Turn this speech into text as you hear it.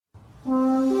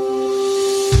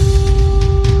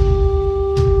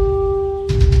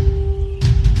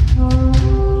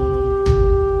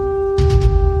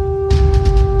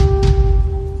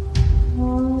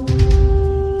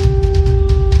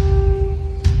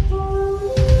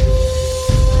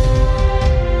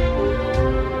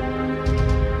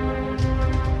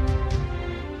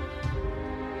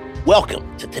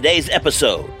Welcome to today's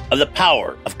episode of The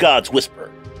Power of God's Whisper,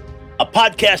 a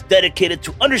podcast dedicated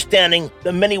to understanding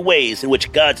the many ways in which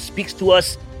God speaks to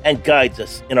us and guides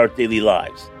us in our daily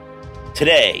lives.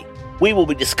 Today, we will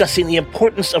be discussing the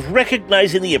importance of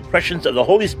recognizing the impressions of the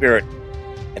Holy Spirit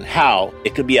and how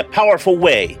it can be a powerful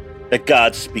way that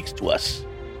God speaks to us.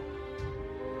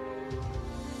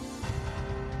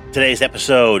 Today's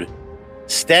episode,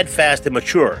 Steadfast and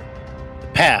Mature, the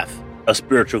Path of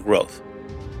Spiritual Growth.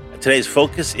 Today's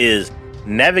focus is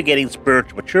navigating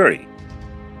spiritual maturity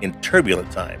in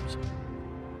turbulent times.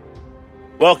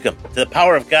 Welcome to the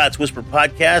Power of God's Whisper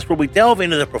podcast, where we delve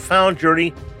into the profound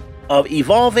journey of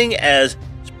evolving as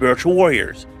spiritual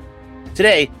warriors.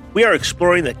 Today, we are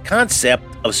exploring the concept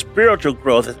of spiritual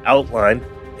growth as outlined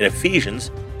in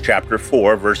Ephesians chapter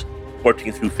 4, verse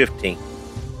 14 through 15.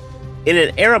 In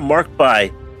an era marked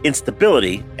by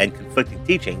instability and conflicting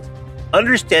teachings,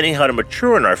 understanding how to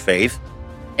mature in our faith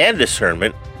and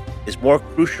discernment is more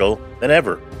crucial than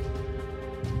ever.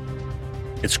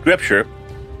 In Scripture,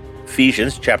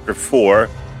 Ephesians chapter 4,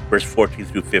 verse 14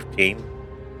 through 15,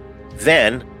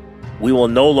 then we will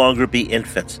no longer be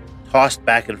infants, tossed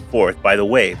back and forth by the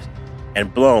waves,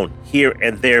 and blown here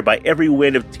and there by every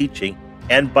wind of teaching,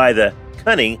 and by the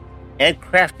cunning and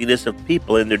craftiness of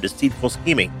people in their deceitful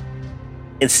scheming.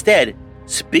 Instead,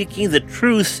 speaking the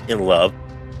truth in love,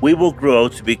 we will grow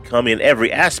to become in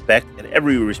every aspect and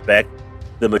every respect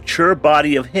the mature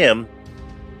body of Him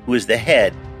who is the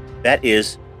head, that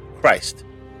is, Christ.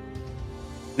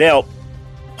 Now,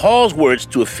 Paul's words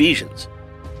to Ephesians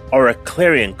are a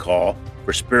clarion call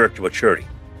for spiritual maturity.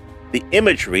 The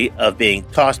imagery of being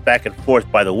tossed back and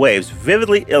forth by the waves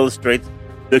vividly illustrates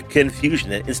the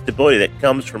confusion and instability that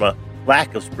comes from a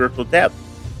lack of spiritual depth.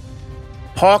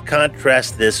 Paul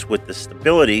contrasts this with the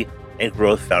stability and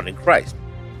growth found in Christ.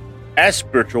 As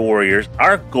spiritual warriors,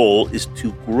 our goal is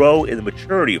to grow in the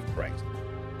maturity of Christ,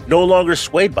 no longer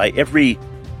swayed by every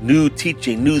new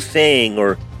teaching, new thing,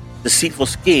 or deceitful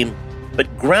scheme,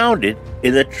 but grounded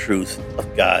in the truth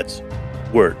of God's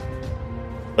Word.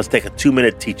 Let's take a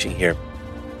 2-minute teaching here.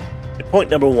 And point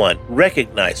number 1,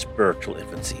 recognize spiritual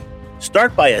infancy.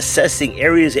 Start by assessing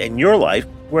areas in your life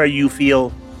where you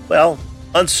feel,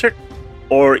 uncertain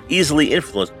or easily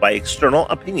influenced by external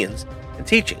opinions and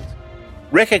teachings.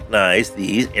 Recognize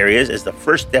these areas as the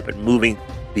first step in moving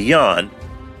beyond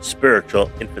spiritual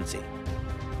infancy.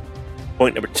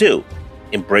 Point number 2,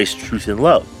 embrace truth and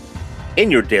love.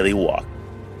 In your daily walk,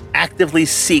 actively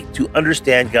seek to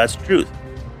understand God's truth.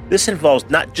 This involves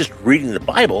not just reading the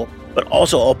Bible, but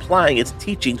also applying its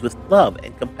teachings with love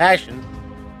and compassion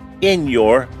in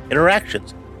your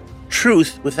interactions.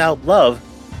 Truth without love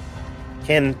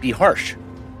can be harsh.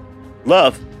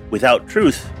 Love without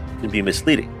truth can be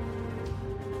misleading.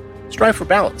 Strive for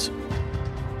balance.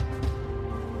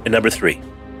 And number 3,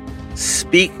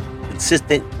 speak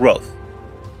consistent growth.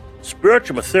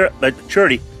 Spiritual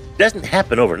maturity doesn't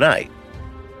happen overnight.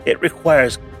 It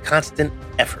requires constant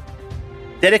effort.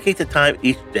 Dedicate the time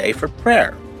each day for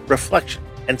prayer, reflection,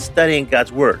 and studying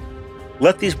God's Word.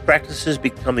 Let these practices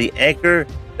become the anchor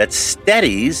that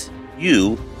steadies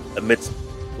you amidst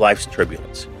life's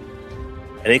turbulence.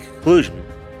 And in conclusion,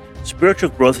 spiritual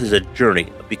growth is a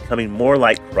journey of becoming more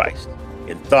like Christ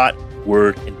in thought,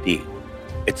 word, and deed.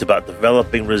 It's about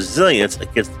developing resilience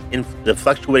against the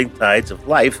fluctuating tides of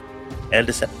life and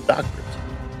deceptive doctrines.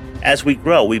 As we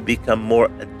grow, we become more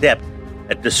adept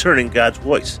at discerning God's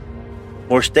voice,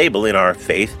 more stable in our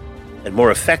faith, and more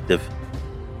effective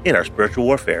in our spiritual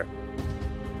warfare.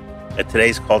 At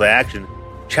today's call to action,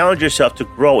 challenge yourself to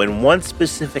grow in one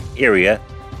specific area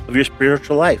of your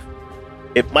spiritual life.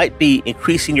 It might be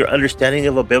increasing your understanding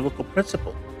of a biblical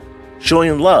principle,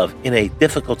 showing love in a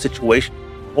difficult situation,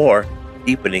 or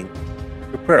deepening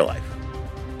your prayer life.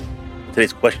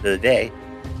 Today's question of the day,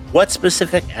 what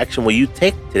specific action will you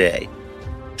take today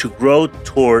to grow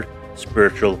toward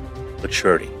spiritual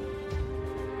maturity?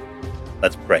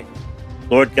 Let's pray.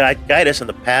 Lord God, guide us on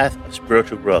the path of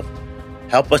spiritual growth.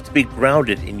 Help us to be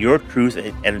grounded in your truth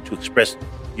and to express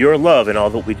your love in all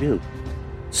that we do.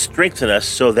 Strengthen us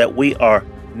so that we are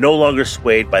no longer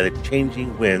swayed by the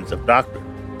changing winds of doctrine,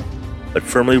 but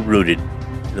firmly rooted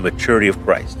in the maturity of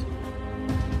Christ.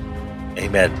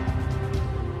 Amen.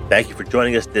 Thank you for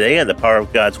joining us today on the Power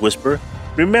of God's Whisper.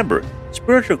 Remember,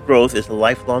 spiritual growth is a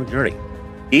lifelong journey.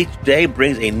 Each day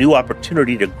brings a new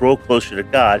opportunity to grow closer to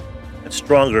God and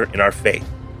stronger in our faith.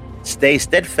 Stay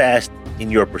steadfast in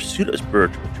your pursuit of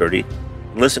spiritual maturity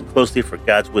and listen closely for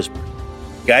God's whisper,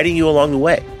 guiding you along the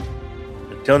way.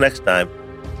 Until next time,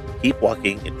 keep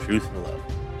walking in truth and love.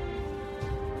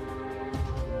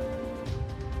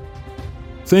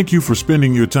 Thank you for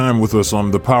spending your time with us on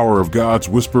the Power of God's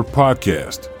Whisper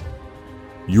podcast.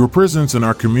 Your presence in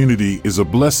our community is a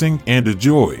blessing and a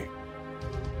joy.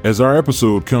 As our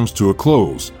episode comes to a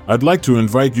close, I'd like to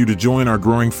invite you to join our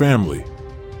growing family.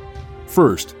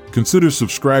 First, consider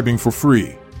subscribing for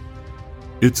free.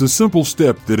 It's a simple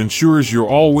step that ensures you're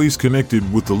always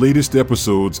connected with the latest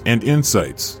episodes and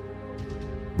insights.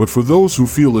 But for those who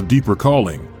feel a deeper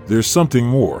calling, there's something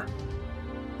more.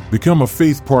 Become a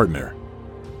faith partner.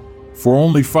 For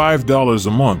only $5 a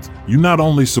month, you not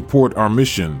only support our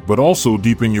mission, but also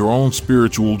deepen your own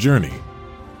spiritual journey.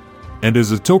 And as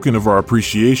a token of our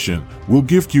appreciation, we'll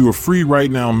gift you a free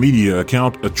Right Now Media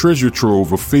account, a treasure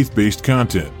trove of faith-based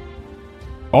content.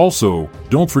 Also,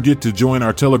 don't forget to join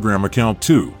our Telegram account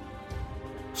too.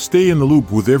 Stay in the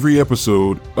loop with every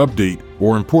episode, update,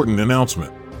 or important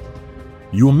announcement.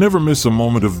 You'll never miss a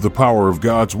moment of the power of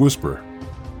God's Whisper.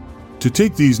 To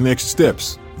take these next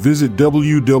steps, visit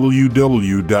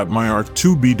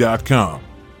www.myark2b.com.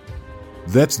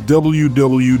 That's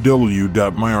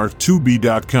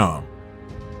www.myark2b.com.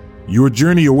 Your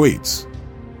journey awaits.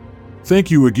 Thank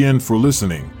you again for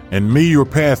listening, and may your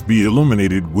path be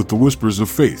illuminated with the whispers of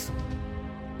faith.